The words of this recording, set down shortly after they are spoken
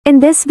In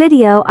this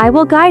video I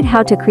will guide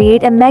how to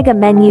create a mega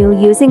menu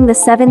using the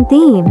 7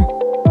 theme.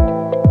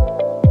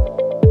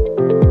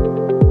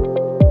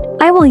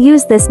 I will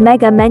use this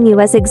mega menu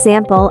as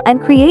example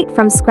and create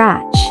from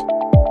scratch.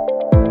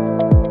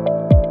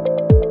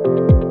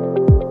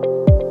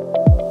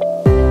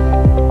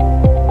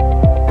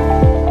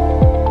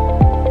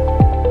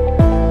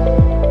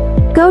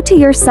 Go to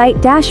your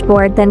site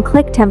dashboard, then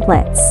click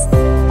Templates.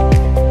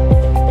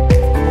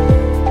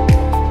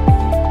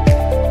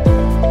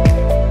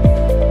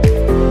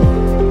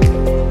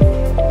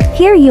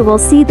 Here you will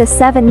see the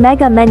 7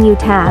 Mega Menu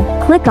tab,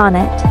 click on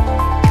it.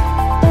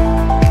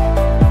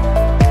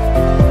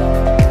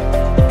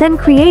 Then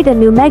create a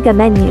new Mega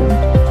Menu.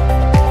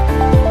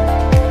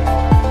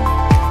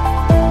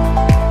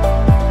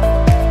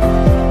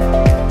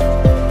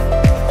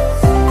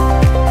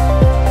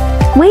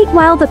 Wait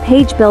while the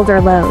page builder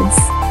loads.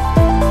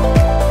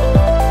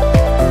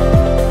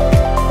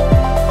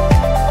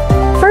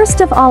 First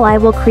of all, I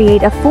will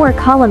create a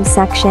 4-column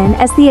section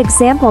as the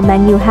example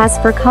menu has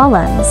 4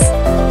 columns.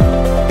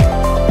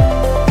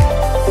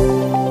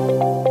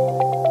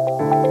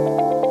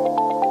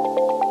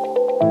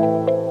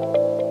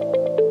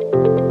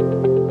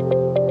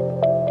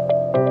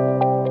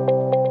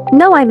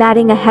 Now I'm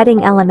adding a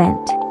heading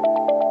element.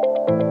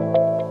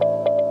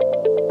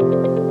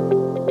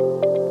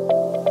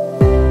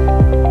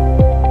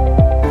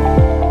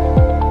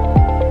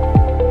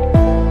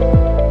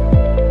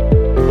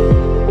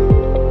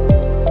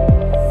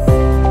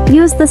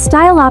 Use the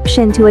style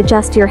option to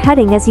adjust your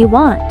heading as you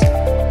want.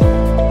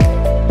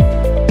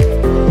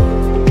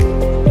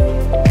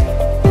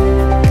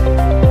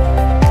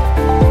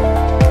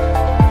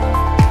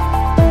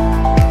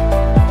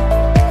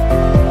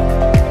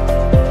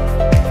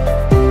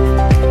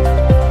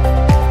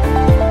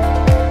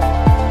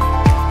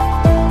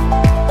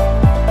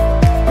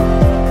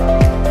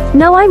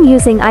 Now I'm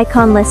using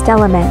icon list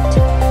element.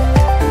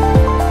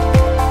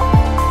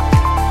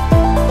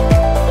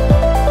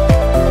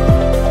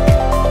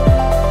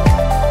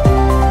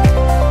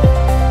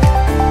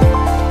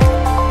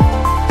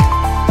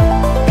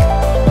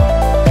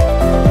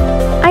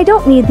 I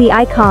don't need the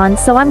icon,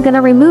 so I'm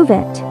gonna remove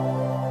it.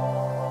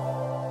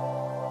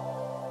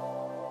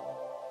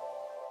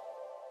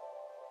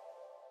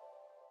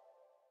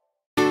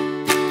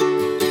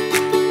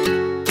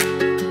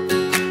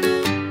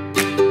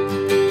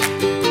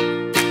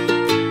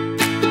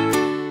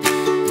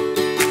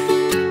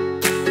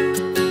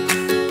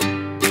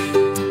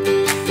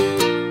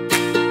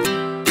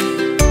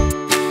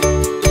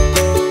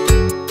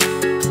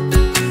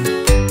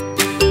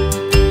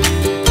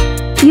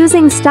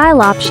 Using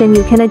style option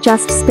you can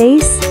adjust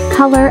space,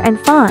 color and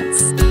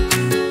fonts.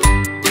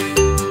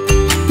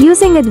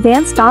 Using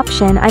advanced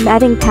option I'm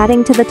adding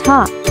padding to the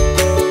top.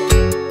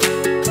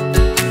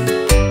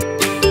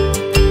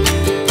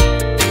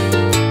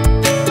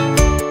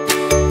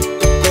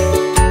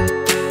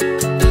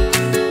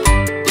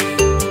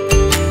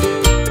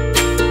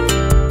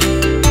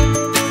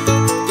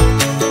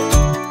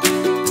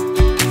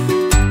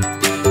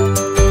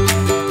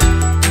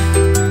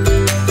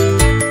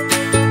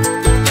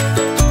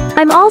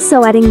 I'm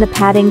also adding the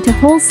padding to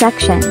whole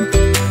section.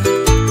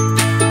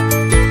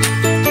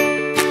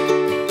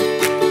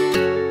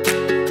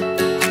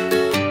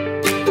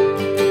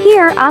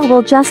 Here I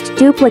will just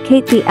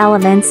duplicate the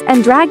elements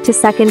and drag to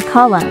second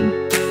column.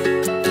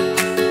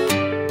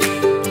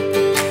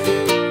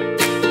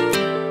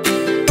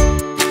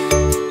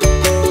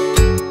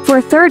 For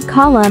third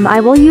column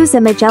I will use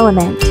image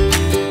element.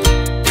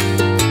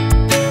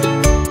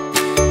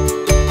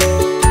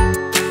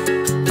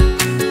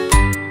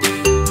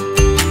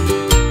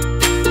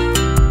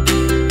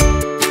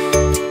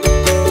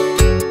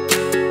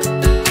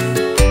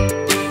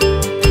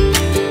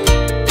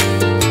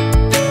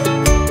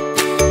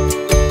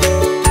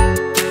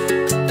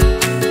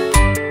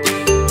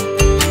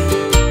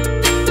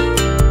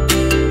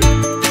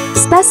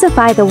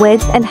 Specify the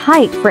width and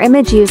height for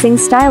image using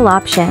style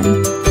option.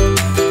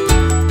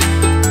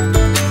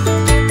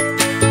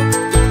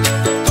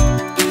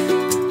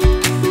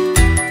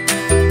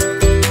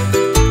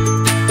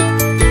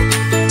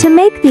 To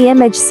make the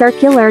image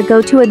circular,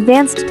 go to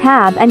Advanced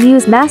tab and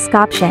use Mask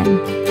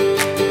option.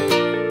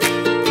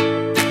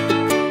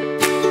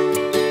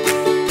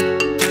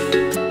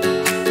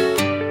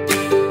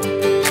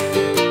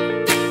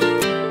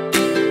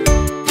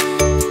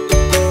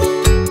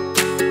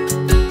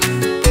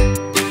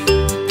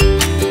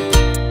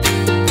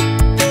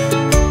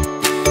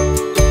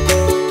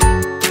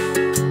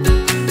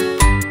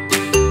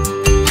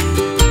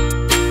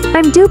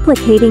 I'm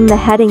duplicating the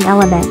heading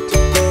element.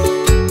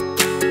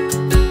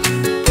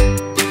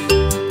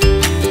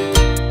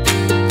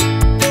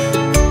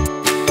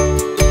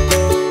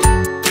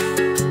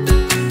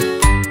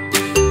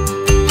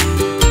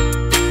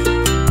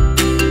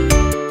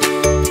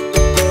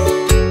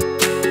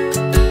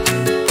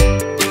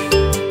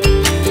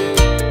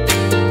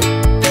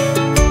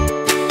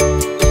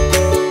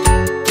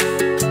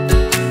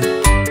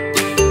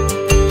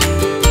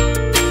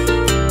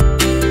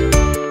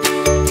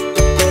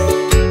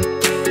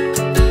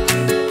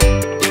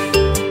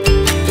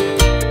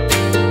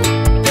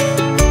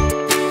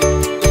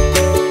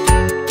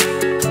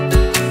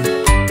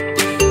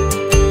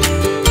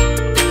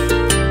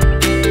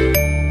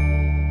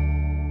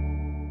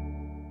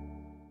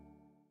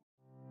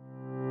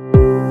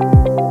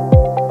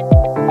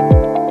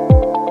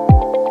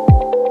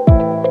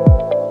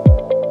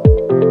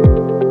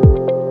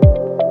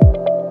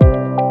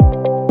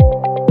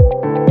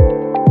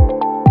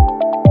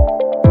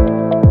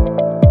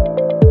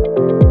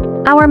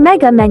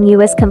 mega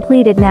menu is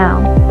completed now.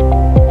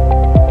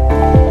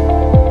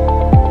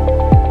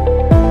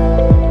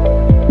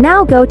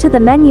 Now go to the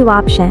menu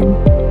option.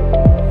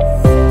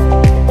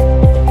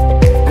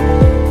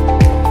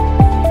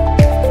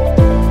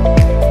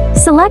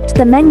 Select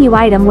the menu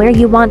item where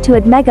you want to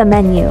add mega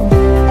menu.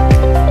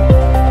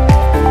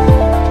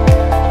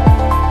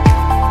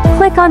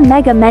 Click on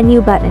Mega Menu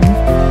button.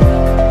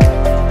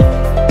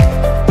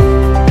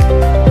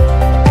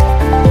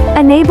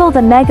 Enable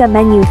the Mega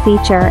Menu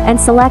feature and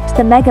select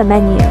the Mega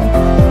Menu.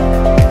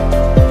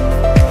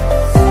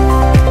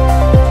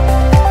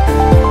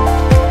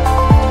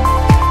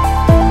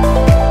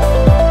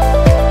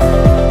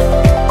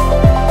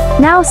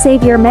 Now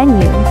save your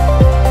menu.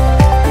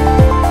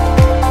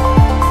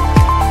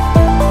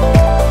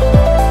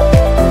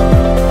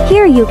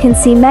 Here you can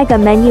see Mega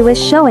Menu is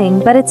showing,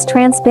 but it's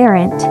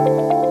transparent.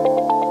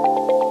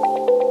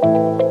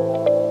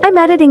 I'm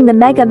editing the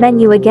Mega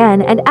Menu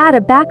again and add a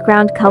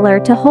background color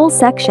to whole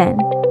section.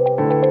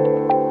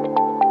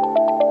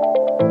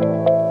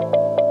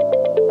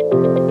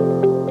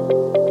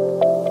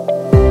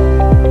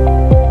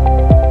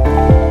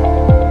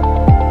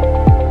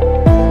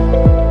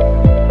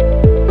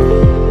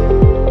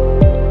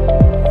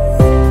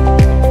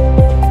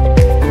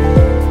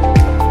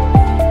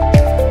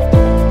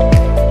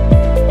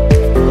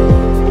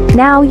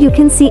 Now you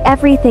can see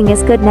everything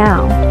is good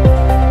now.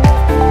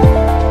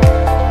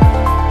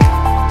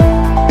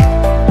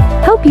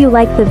 Hope you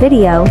liked the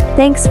video.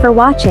 Thanks for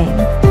watching.